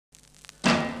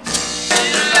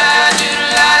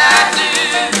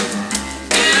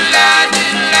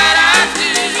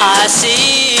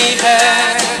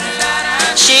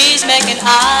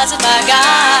eyes of my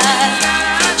guy.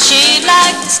 She'd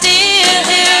like to steal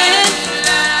him,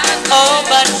 oh,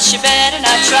 but she better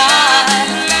not try.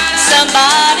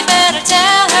 Somebody better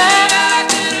tell her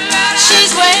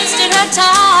she's wasting her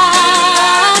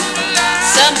time.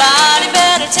 Somebody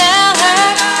better tell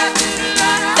her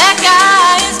that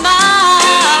guy is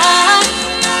mine.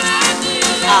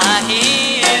 I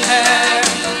hear her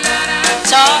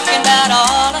talking about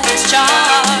all of his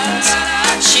charms.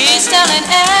 She's telling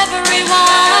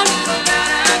everyone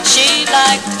she'd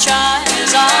like to try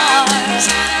his arms,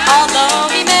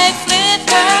 although he may flip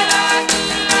her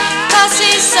 'cause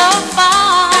he's so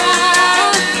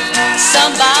fine.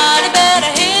 Somebody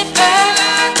better hit her,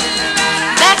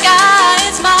 that guy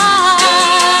is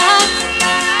mine.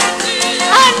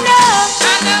 I know,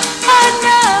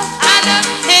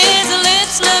 his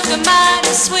lips look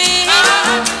mighty sweet,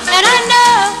 and I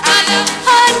know,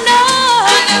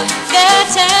 they're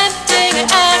tempting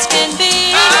as can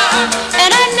be.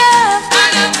 And I know,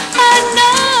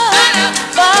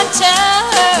 but tell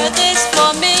her this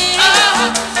for me.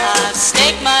 I've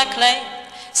staked my claim,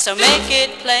 so make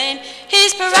it plain,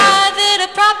 he's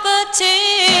private property.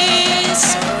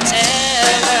 So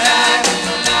tell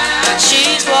her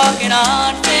she's walking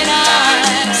on